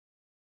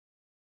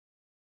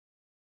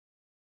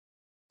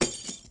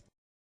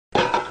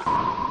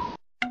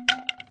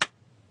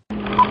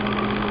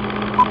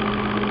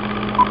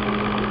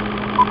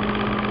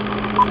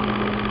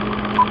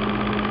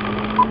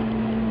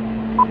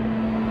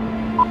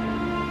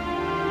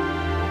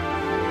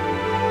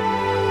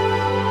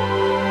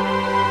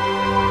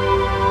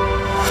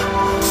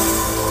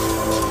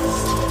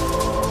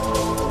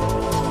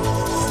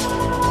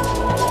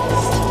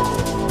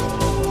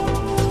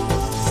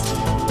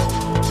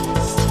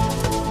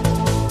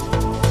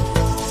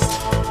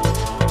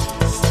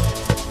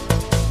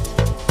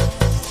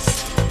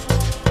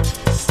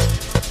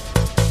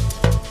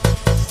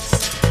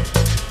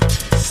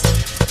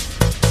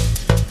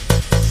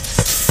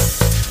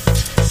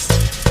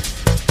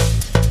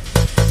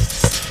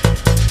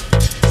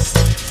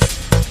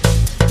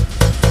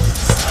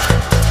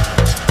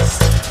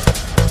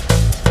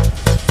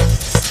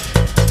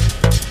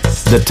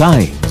The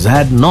times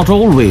had not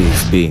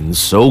always been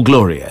so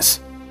glorious.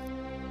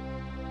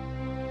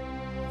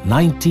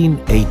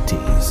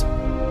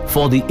 1980s.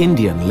 For the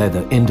Indian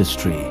leather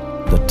industry,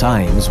 the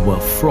times were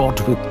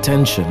fraught with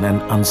tension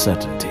and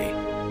uncertainty.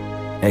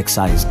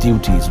 Excise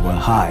duties were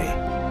high.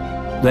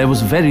 There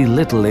was very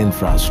little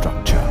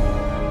infrastructure.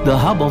 The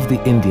hub of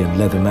the Indian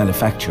leather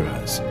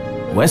manufacturers,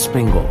 West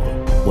Bengal,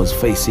 was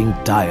facing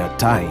dire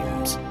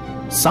times.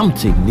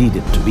 Something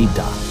needed to be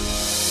done.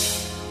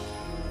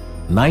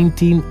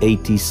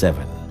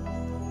 1987.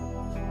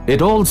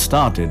 It all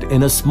started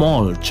in a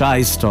small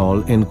chai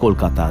stall in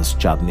Kolkata's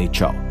Chandni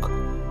Chowk.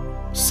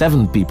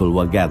 7 people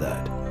were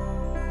gathered.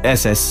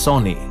 S.S.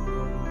 Soni,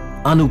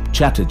 Anup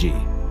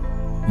Chatterjee,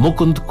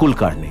 Mukund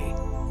Kulkarni,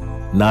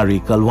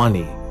 Nari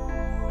Kalwani,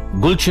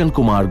 Gulshan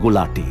Kumar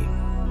Gulati,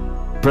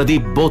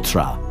 Pradeep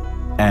Bothra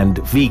and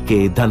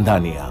V.K.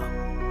 Dhandania.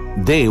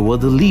 They were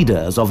the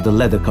leaders of the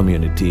leather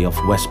community of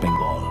West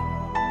Bengal.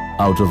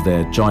 Out of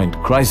their joint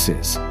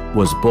crisis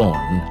was born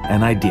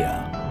an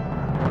idea.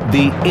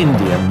 The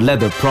Indian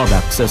Leather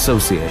Products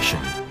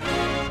Association,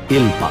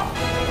 ILPA.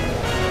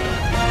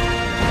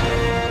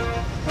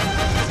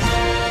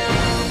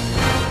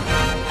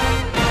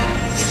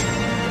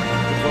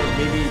 It was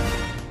maybe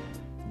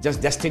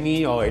just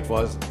destiny, or it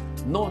was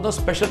no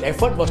special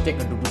effort was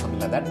taken to do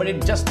something like that, but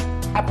it just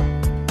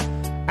happened.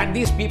 And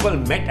these people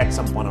met at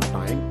some point of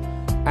time,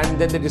 and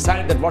then they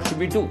decided that what should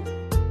we do?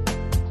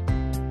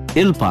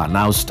 ILPA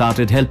now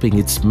started helping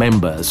its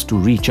members to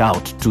reach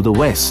out to the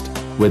West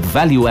with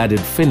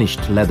value-added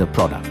finished leather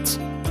products.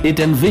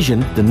 It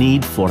envisioned the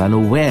need for an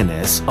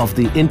awareness of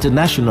the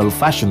international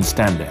fashion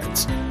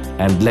standards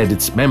and led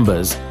its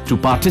members to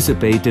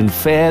participate in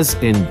fairs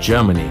in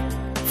Germany,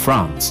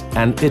 France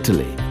and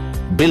Italy,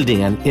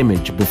 building an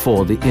image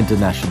before the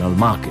international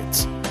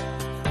markets.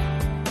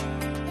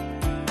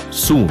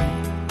 Soon,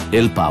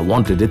 ILPA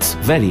wanted its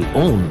very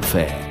own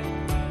fair.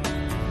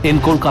 In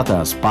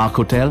Kolkata's Park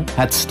Hotel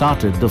had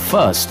started the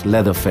first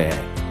leather fair.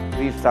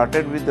 We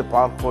started with the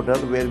Park Hotel,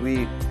 where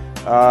we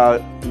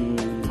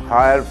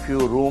hire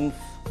few rooms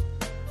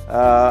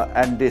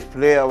and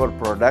display our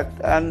product,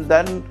 and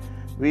then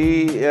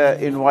we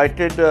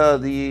invited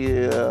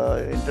the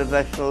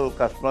international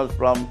customers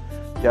from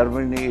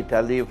Germany,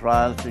 Italy,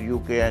 France,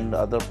 UK and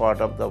other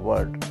part of the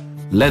world.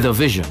 Leather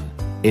Vision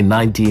in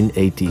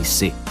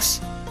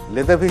 1986.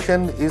 Leather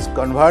Vision is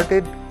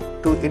converted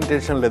to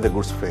International Leather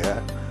Goods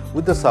Fair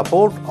with the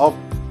support of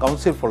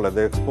Council for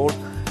Leather Export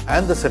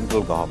and the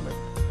central government.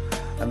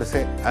 And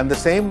the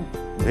same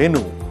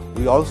venue,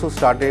 we also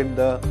started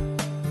the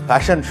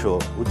fashion show,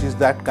 which is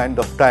that kind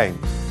of time,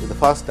 for the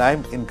first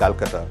time in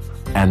Calcutta.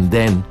 And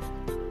then,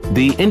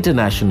 the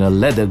International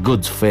Leather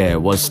Goods Fair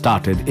was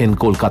started in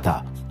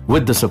Kolkata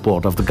with the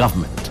support of the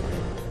government.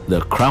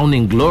 The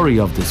crowning glory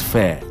of this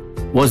fair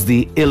was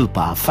the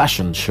ILPA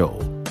Fashion Show.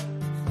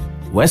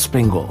 West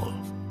Bengal,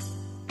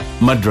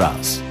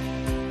 Madras,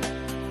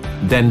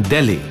 then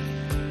Delhi,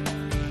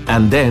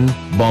 and then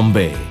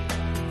Bombay.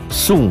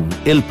 Soon,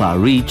 ILPA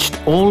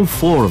reached all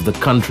 4 of the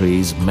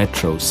country's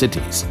metro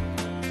cities.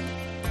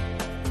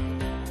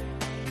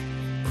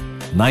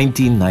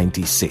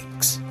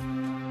 1996.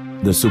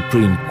 The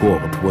Supreme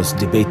Court was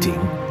debating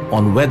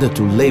on whether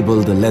to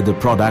label the leather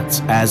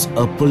products as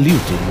a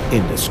polluting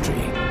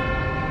industry.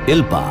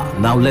 ILPA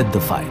now led the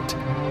fight,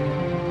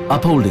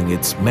 upholding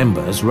its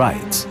members'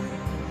 rights.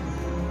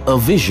 A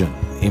vision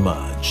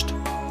emerged.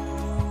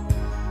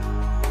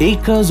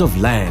 Acres of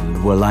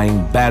land were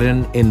lying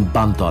barren in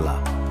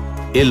Bantola.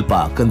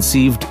 ILPA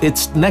conceived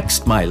its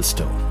next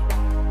milestone.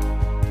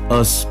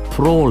 A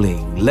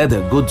sprawling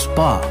leather goods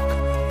park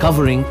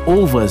covering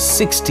over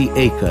 60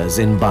 acres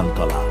in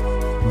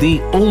Bantola, the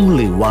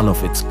only one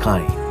of its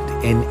kind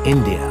in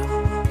India.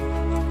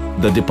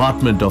 The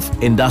Department of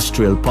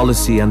Industrial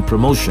Policy and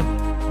Promotion,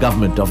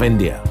 Government of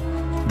India,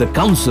 the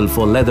Council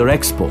for Leather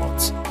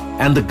Exports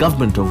and the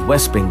Government of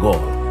West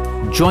Bengal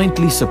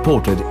jointly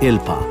supported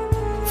ILPA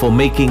for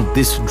making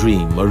this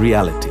dream a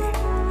reality.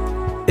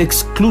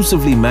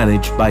 Exclusively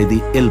managed by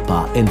the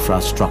ILPA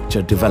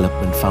Infrastructure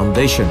Development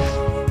Foundation,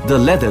 the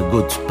Leather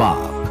Goods Park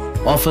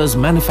offers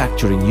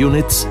manufacturing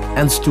units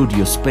and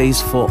studio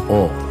space for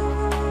all.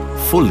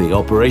 Fully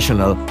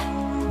operational,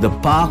 the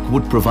park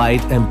would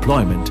provide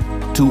employment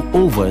to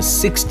over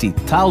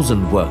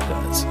 60,000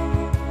 workers.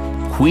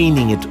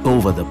 Queening it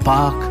over the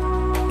park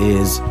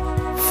is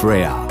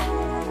Freya,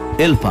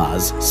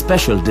 ILPA's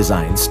special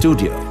design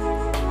studio,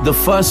 the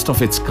first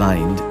of its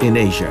kind in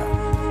Asia.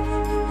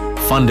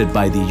 Funded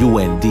by the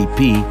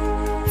UNDP,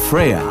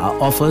 Freya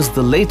offers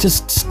the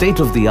latest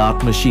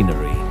state-of-the-art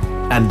machinery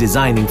and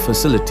designing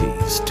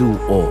facilities to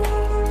all.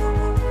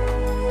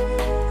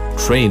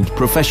 Trained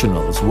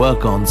professionals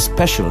work on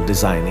special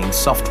designing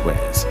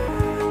softwares.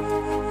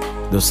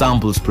 The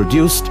samples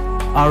produced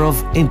are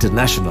of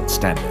international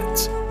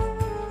standards.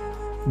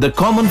 The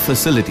Common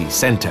Facility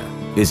Center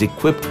is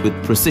equipped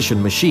with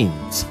precision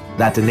machines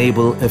that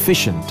enable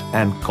efficient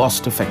and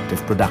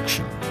cost-effective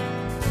production.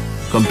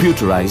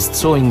 Computerized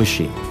sewing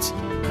machines,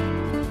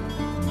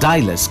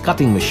 die-less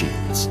cutting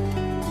machines,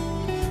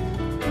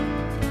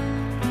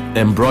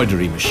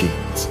 embroidery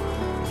machines.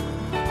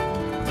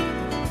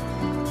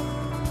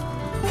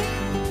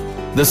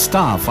 The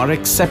staff are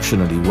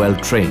exceptionally well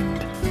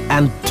trained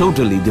and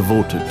totally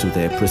devoted to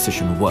their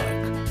precision work.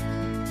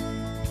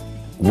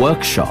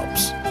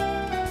 Workshops,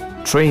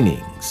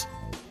 trainings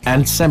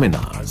and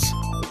seminars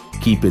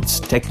keep its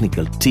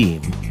technical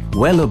team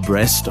well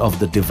abreast of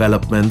the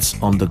developments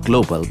on the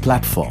global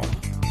platform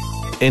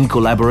in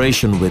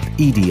collaboration with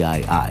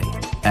EDII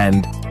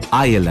and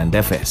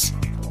ILPA.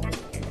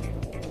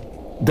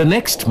 The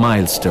next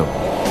milestone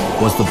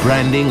was the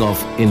branding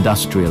of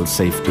industrial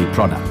safety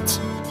products.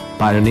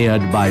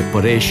 Pioneered by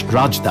Paresh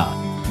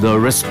Rajda, the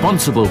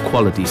Responsible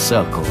Quality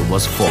Circle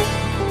was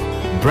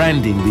formed,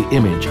 branding the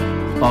image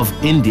of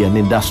Indian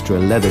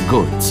industrial leather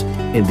goods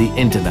in the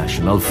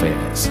international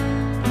fairs.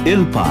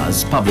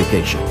 ILPA's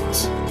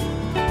publications,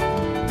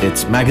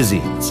 its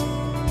magazines,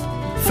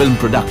 film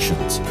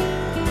productions,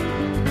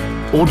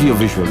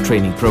 audiovisual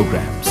training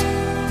programs,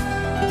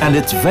 and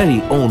its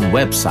very own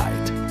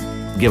website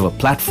give a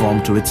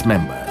platform to its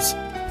members.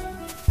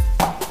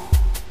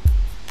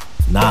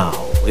 Now,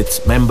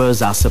 its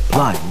members are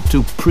supplying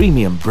to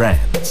premium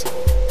brands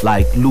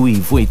like Louis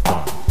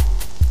Vuitton,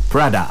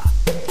 Prada,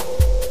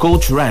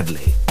 Coach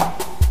Radley,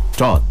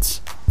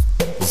 Tod's,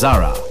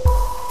 Zara,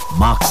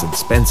 Marks &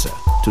 Spencer,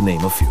 to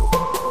name a few.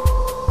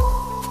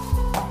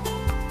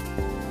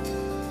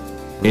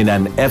 In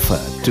an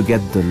effort to get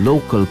the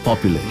local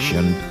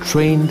population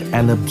trained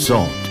and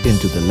absorbed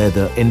into the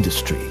leather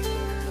industry,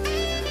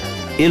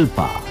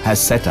 ILPA has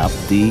set up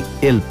the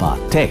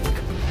ILPA Tech,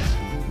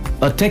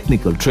 a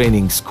technical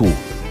training school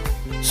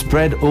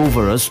spread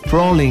over a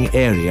sprawling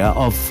area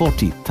of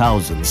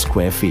 40,000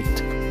 square feet.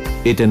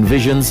 It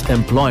envisions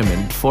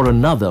employment for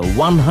another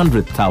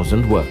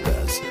 100,000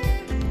 workers.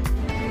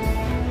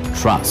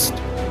 Trust,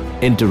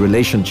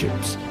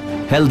 interrelationships,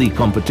 healthy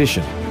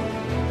competition.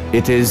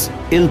 It is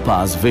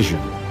ILPA's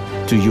vision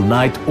to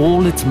unite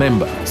all its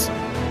members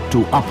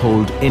to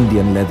uphold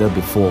Indian leather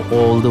before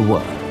all the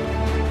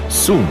world.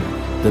 Soon,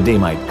 the day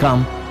might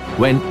come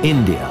when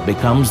India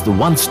becomes the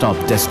one-stop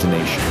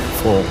destination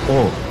for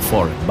all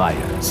foreign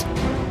buyers.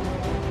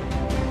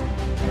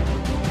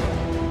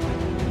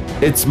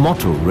 Its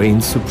motto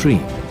reigns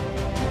supreme: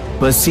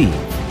 perceive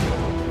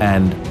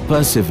and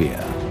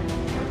persevere.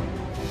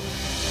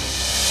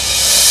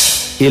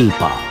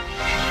 ILPA,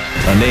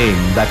 a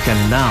name that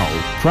can now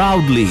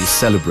proudly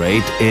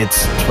celebrate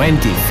its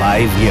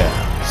 25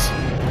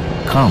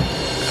 years. Come,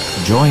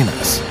 join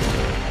us.